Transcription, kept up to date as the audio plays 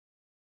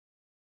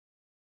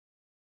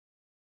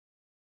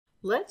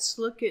Let's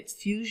look at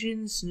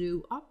Fusion's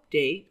new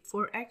update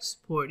for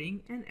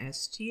exporting an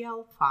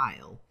STL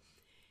file.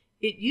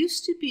 It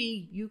used to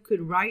be you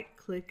could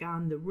right-click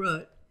on the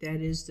root,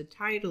 that is the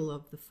title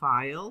of the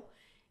file,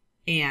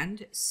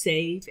 and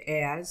save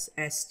as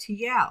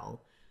STL.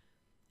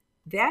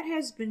 That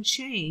has been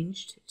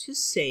changed to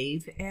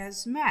save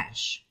as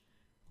mesh.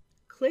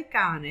 Click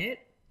on it,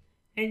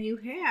 and you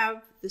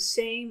have the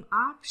same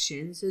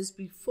options as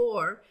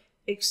before,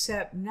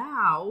 except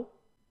now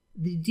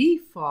the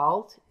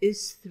default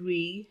is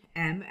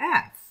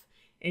 3MF,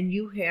 and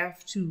you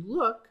have to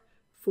look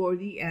for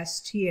the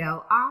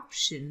STL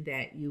option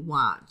that you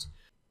want.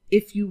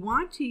 If you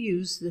want to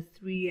use the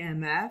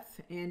 3MF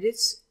and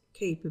its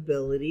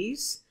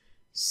capabilities,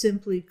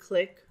 simply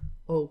click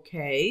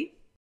OK,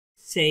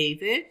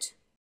 save it,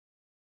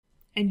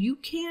 and you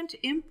can't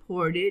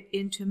import it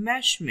into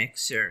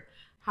Meshmixer.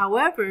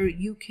 However,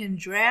 you can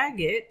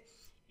drag it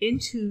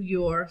into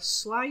your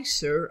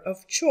slicer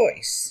of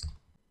choice.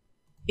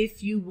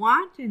 If you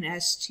want an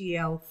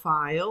STL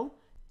file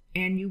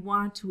and you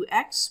want to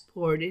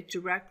export it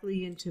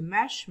directly into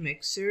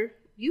Meshmixer,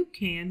 you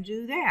can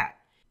do that.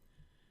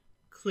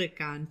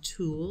 Click on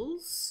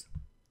Tools,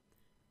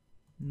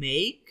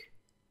 Make,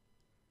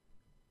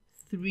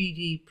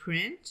 3D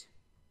Print,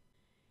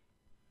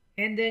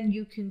 and then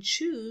you can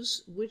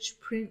choose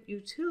which print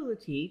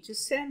utility to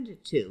send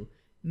it to.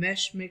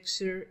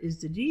 Meshmixer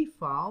is the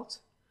default,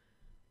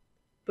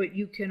 but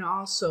you can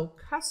also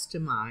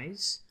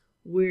customize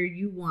where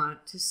you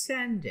want to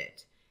send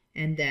it,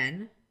 and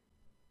then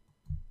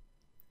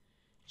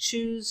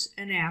choose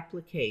an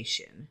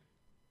application.